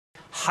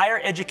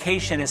higher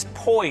education is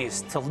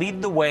poised to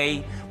lead the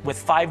way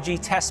with 5G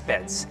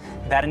testbeds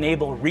that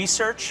enable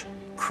research,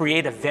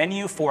 create a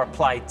venue for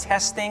applied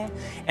testing,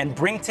 and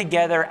bring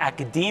together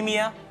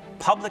academia,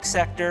 public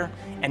sector,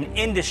 and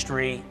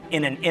industry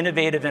in an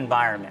innovative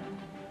environment.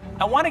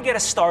 I want to get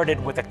us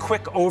started with a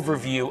quick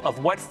overview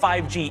of what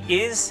 5G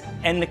is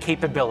and the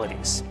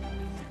capabilities.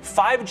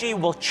 5G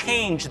will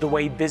change the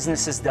way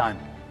business is done.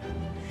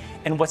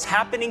 And what's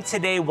happening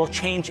today will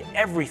change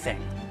everything.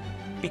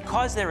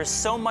 Because there is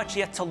so much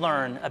yet to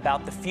learn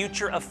about the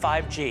future of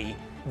 5G,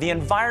 the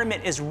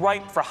environment is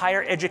ripe for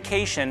higher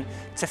education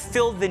to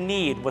fill the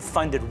need with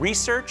funded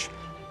research,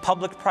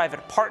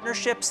 public-private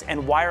partnerships,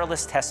 and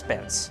wireless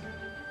testbeds.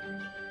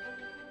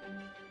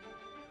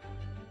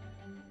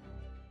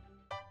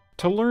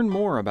 To learn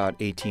more about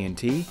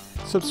AT&T,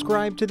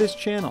 subscribe to this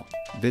channel,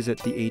 visit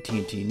the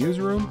AT&T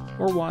newsroom,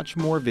 or watch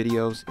more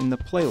videos in the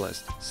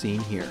playlist seen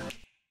here.